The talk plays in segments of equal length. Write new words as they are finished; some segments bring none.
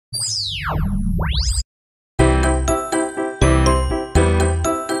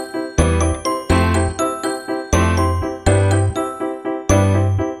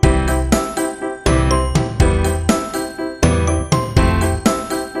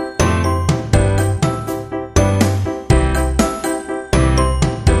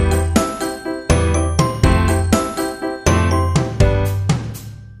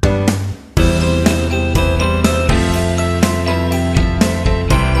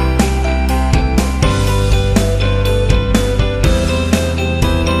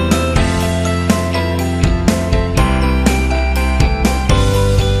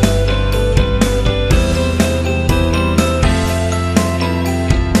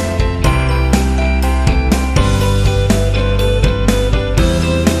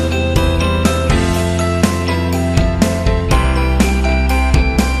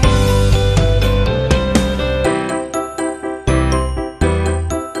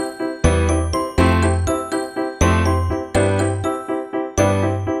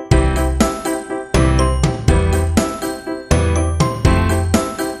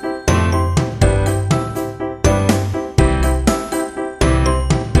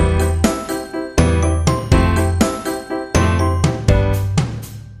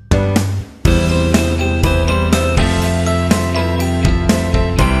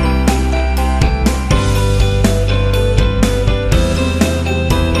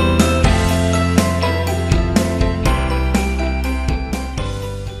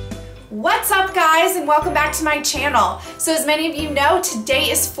And welcome back to my channel. So as many of you know,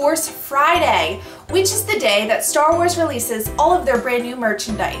 today is Force Friday, which is the day that Star Wars releases all of their brand new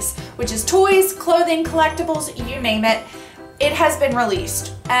merchandise, which is toys, clothing, collectibles, you name it. It has been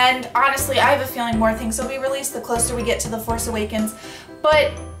released. And honestly, I have a feeling more things will be released the closer we get to The Force Awakens.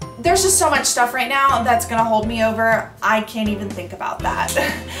 But there's just so much stuff right now that's gonna hold me over. I can't even think about that.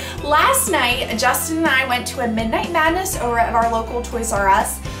 Last night, Justin and I went to a Midnight Madness over at our local Toys R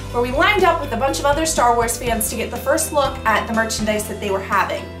Us, where we lined up with a bunch of other Star Wars fans to get the first look at the merchandise that they were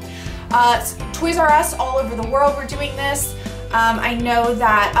having. Toys R Us all over the world were doing this. I know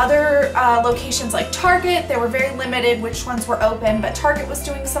that other locations like Target, they were very limited which ones were open, but Target was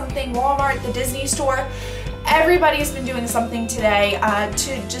doing something, Walmart, the Disney store. Everybody's been doing something today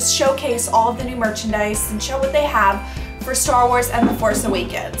to just showcase all of the new merchandise and show what they have for Star Wars and The Force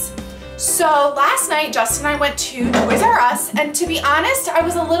Awakens. So last night, Justin and I went to Toys R Us, and to be honest, I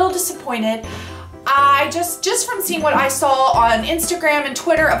was a little disappointed. I just from seeing what I saw on Instagram and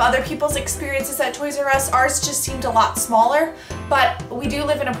Twitter of other people's experiences at Toys R Us, ours just seemed a lot smaller, but we do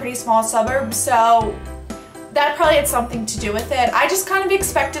live in a pretty small suburb, so that probably had something to do with it. I just kind of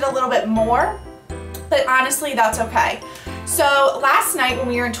expected a little bit more, but honestly, that's okay. So last night when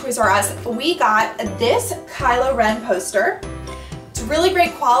we were in Toys R Us, we got this Kylo Ren poster. It's really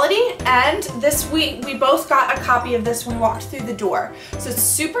great quality, and this week we both got a copy of this when we walked through the door. So it's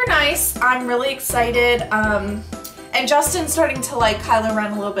super nice. I'm really excited. And Justin's starting to like Kylo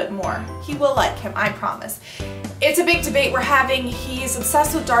Ren a little bit more. He will like him, I promise. It's a big debate we're having. He's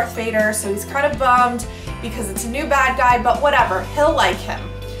obsessed with Darth Vader, so he's kind of bummed because it's a new bad guy, but whatever, he'll like him.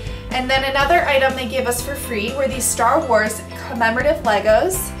 And then another item they gave us for free were these Star Wars commemorative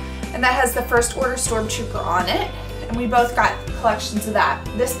Legos, and that has the First Order Stormtrooper on it. And we both got collections of that.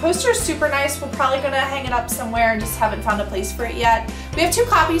 This poster is super nice. We're probably gonna hang it up somewhere and just haven't found a place for it yet. We have 2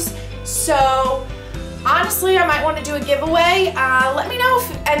 copies, so honestly, I might want to do a giveaway. Let me know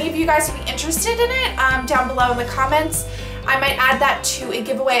if any of you guys would be interested in it down below in the comments. I might add that to a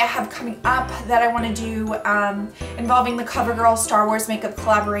giveaway I have coming up that I want to do involving the CoverGirl Star Wars makeup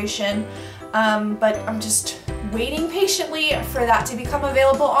collaboration. But I'm just waiting patiently for that to become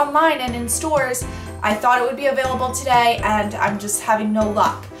available online and in stores. I thought it would be available today, and I'm just having no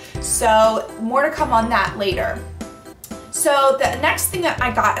luck. So more to come on that later. So the next thing that I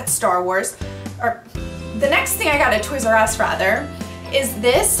got at Star Wars, or the next thing I got at Toys R Us rather, is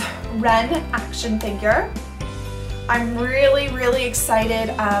this Ren action figure. I'm really, really excited.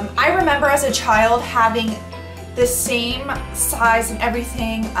 I remember as a child having the same size and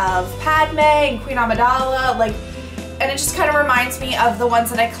everything of Padme and Queen Amidala, and it just kind of reminds me of the ones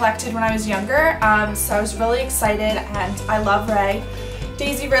that I collected when I was younger. So I was really excited, and I love Rey.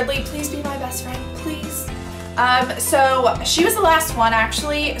 Daisy Ridley, please be my best friend, please. So she was the last one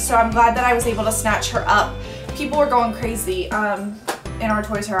actually, so I'm glad that I was able to snatch her up. People were going crazy in our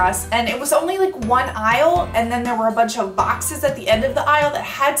Toys R Us, and it was only like one aisle, and then there were a bunch of boxes at the end of the aisle that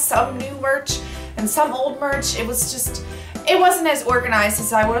had some new merch and some old merch. It was just, it wasn't as organized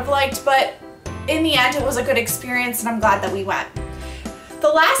as I would have liked, but in the end it was a good experience, and I'm glad that we went. The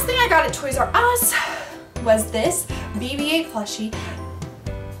last thing I got at Toys R Us was this BB-8 plushie.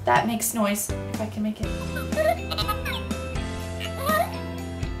 that makes noise, if I can make it.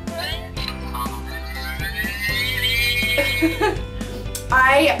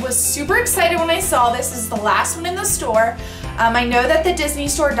 I was super excited when I saw this. This is the last one in the store. I know that the Disney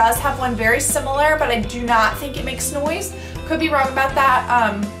store does have one very similar, but I do not think it makes noise. Could be wrong about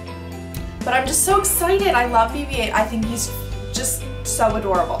that, but I'm just so excited. I love BB-8. I think he's just so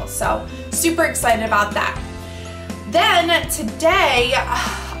adorable, so super excited about that. Then today,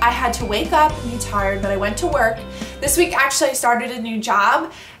 I had to wake up and be tired, but I went to work. This week actually I started a new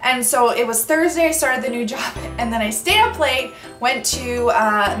job, and so it was Thursday I started the new job, and then I stayed up late, went to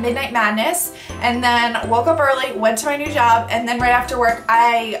Midnight Madness, and then woke up early, went to my new job, and then right after work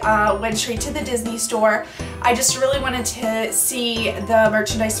I went straight to the Disney store. I just really wanted to see the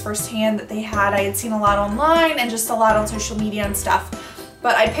merchandise firsthand that they had. I had seen a lot online and just a lot on social media and stuff,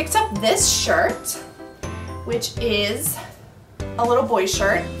 but I picked up this shirt, which is a little boy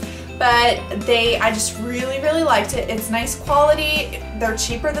shirt, but I just really liked it. It's nice quality. They're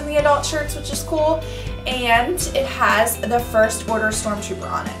cheaper than the adult shirts, which is cool, and it has the First Order Stormtrooper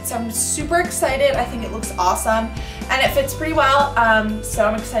on it. So I'm super excited. I think it looks awesome, and it fits pretty well, so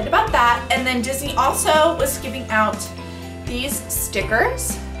I'm excited about that. And then Disney also was giving out these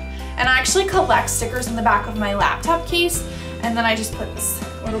stickers, and I actually collect stickers in the back of my laptop case, and then I just put this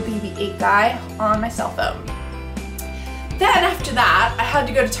little BB-8 guy on my cell phone. Then after that, I had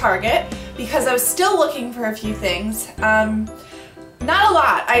to go to Target because I was still looking for a few things. Not a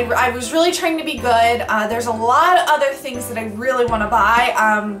lot. I was really trying to be good. There's a lot of other things that I really want to buy,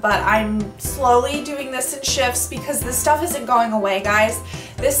 but I'm slowly doing this in shifts because this stuff isn't going away, guys.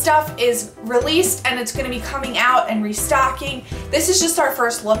 This stuff is released and it's going to be coming out and restocking. This is just our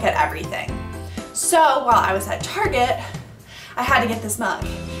first look at everything. So while I was at Target, I had to get this mug.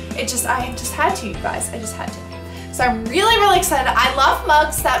 I just had to, you guys. I just had to. So I'm really excited. I love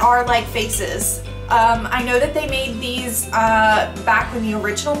mugs that are like faces. I know that they made these back when the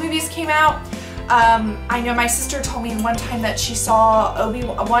original movies came out. I know my sister told me one time that she saw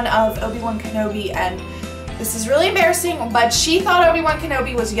one of Obi-Wan Kenobi, and this is really embarrassing, but she thought Obi-Wan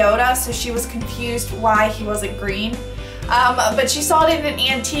Kenobi was Yoda, so she was confused why he wasn't green. But she saw it in an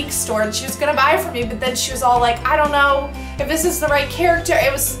antique store and she was gonna buy it for me, but then she was all like, I don't know if this is the right character.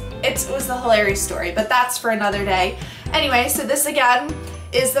 It was a hilarious story, but that's for another day. Anyway, so this again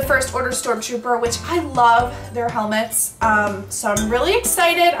is the First Order Stormtrooper, which I love their helmets. So I'm really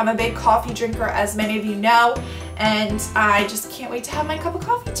excited. I'm a big coffee drinker, as many of you know, and I just can't wait to have my cup of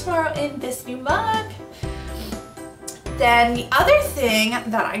coffee tomorrow in this new mug. Then the other thing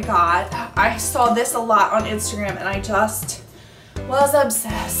that I got, I saw this a lot on Instagram and I just was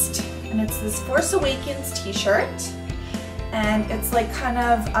obsessed. And it's this Force Awakens t-shirt. And it's like kind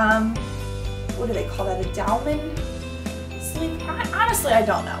of, what do they call that, a Dalman sleeve? Honestly, I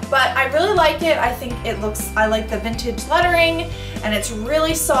don't know. But I really like it. I think it looks, I like the vintage lettering and it's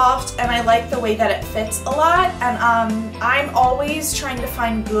really soft and I like the way that it fits a lot. And I'm always trying to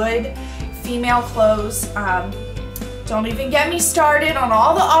find good female clothes. Don't even get me started on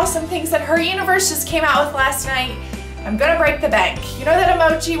all the awesome things that Her Universe just came out with last night. I'm gonna break the bank. You know that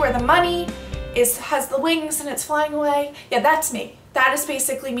emoji where the money has the wings and it's flying away? Yeah, that's me. That is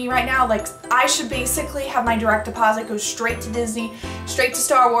basically me right now. Like, I should basically have my direct deposit go straight to Disney, straight to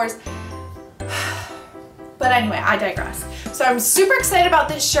Star Wars. But anyway, I digress. So I'm super excited about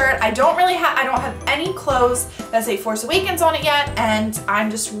this shirt. I don't have any clothes that say Force Awakens on it yet, and I'm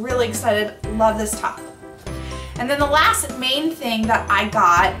just really excited. Love this top. And then the last main thing that I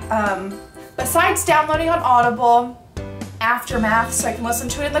got, besides downloading on Audible, Aftermath, so I can listen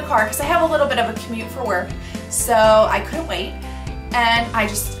to it in the car, because I have a little bit of a commute for work, so I couldn't wait. And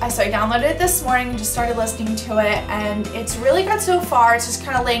so I downloaded it this morning and just started listening to it, and it's really good so far. It's just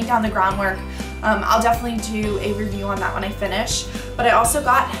kind of laying down the groundwork. I'll definitely do a review on that when I finish. But I also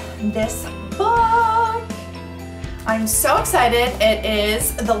got this book. I'm so excited. It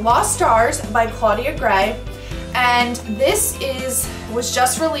is The Lost Stars by Claudia Gray. And this was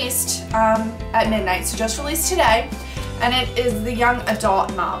just released at midnight, so just released today. And it is the young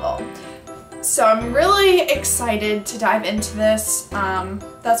adult novel. So I'm really excited to dive into this.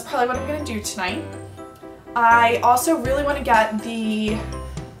 That's probably what I'm gonna do tonight. I also really want to get the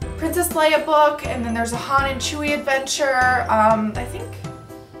Princess Leia book, and then there's a Han and Chewie adventure. I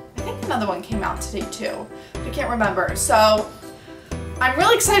think another one came out today too. I can't remember. So I'm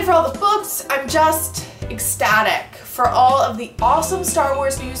really excited for all the books. I'm just ecstatic for all of the awesome Star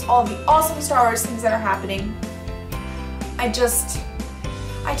Wars news, all of the awesome Star Wars things that are happening. It's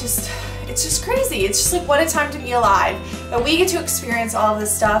just crazy. It's just like, what a time to be alive. That we get to experience all of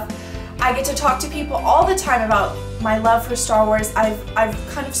this stuff. I get to talk to people all the time about my love for Star Wars. I've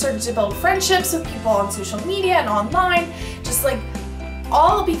kind of started to build friendships with people on social media and online, just like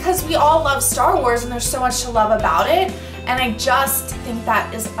all because we all love Star Wars and there's so much to love about it. And I just think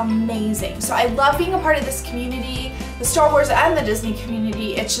that is amazing. So I love being a part of this community, the Star Wars and the Disney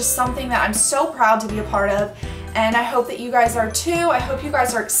community. It's just something that I'm so proud to be a part of. And I hope that you guys are too. I hope you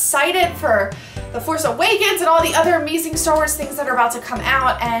guys are excited for The Force Awakens and all the other amazing Star Wars things that are about to come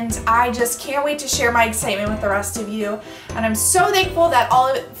out. And I just can't wait to share my excitement with the rest of you. And I'm so thankful that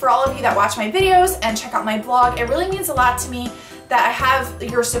for all of you that watch my videos and check out my blog. It really means a lot to me that I have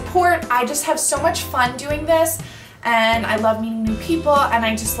your support. I just have so much fun doing this. And I love meeting new people, and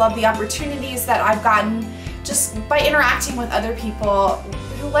I just love the opportunities that I've gotten just by interacting with other people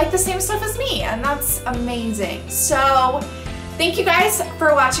who like the same stuff as me, and that's amazing. So thank you guys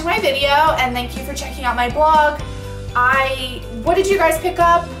for watching my video, and thank you for checking out my blog. What did you guys pick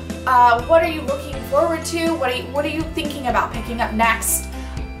up? What are you looking forward to? What are you thinking about picking up next?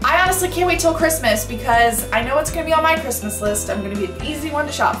 I honestly can't wait till Christmas because I know it's going to be on my Christmas list. I'm going to be an easy one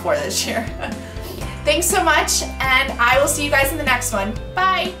to shop for this year. Thanks so much, and I will see you guys in the next one.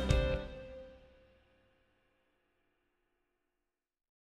 Bye!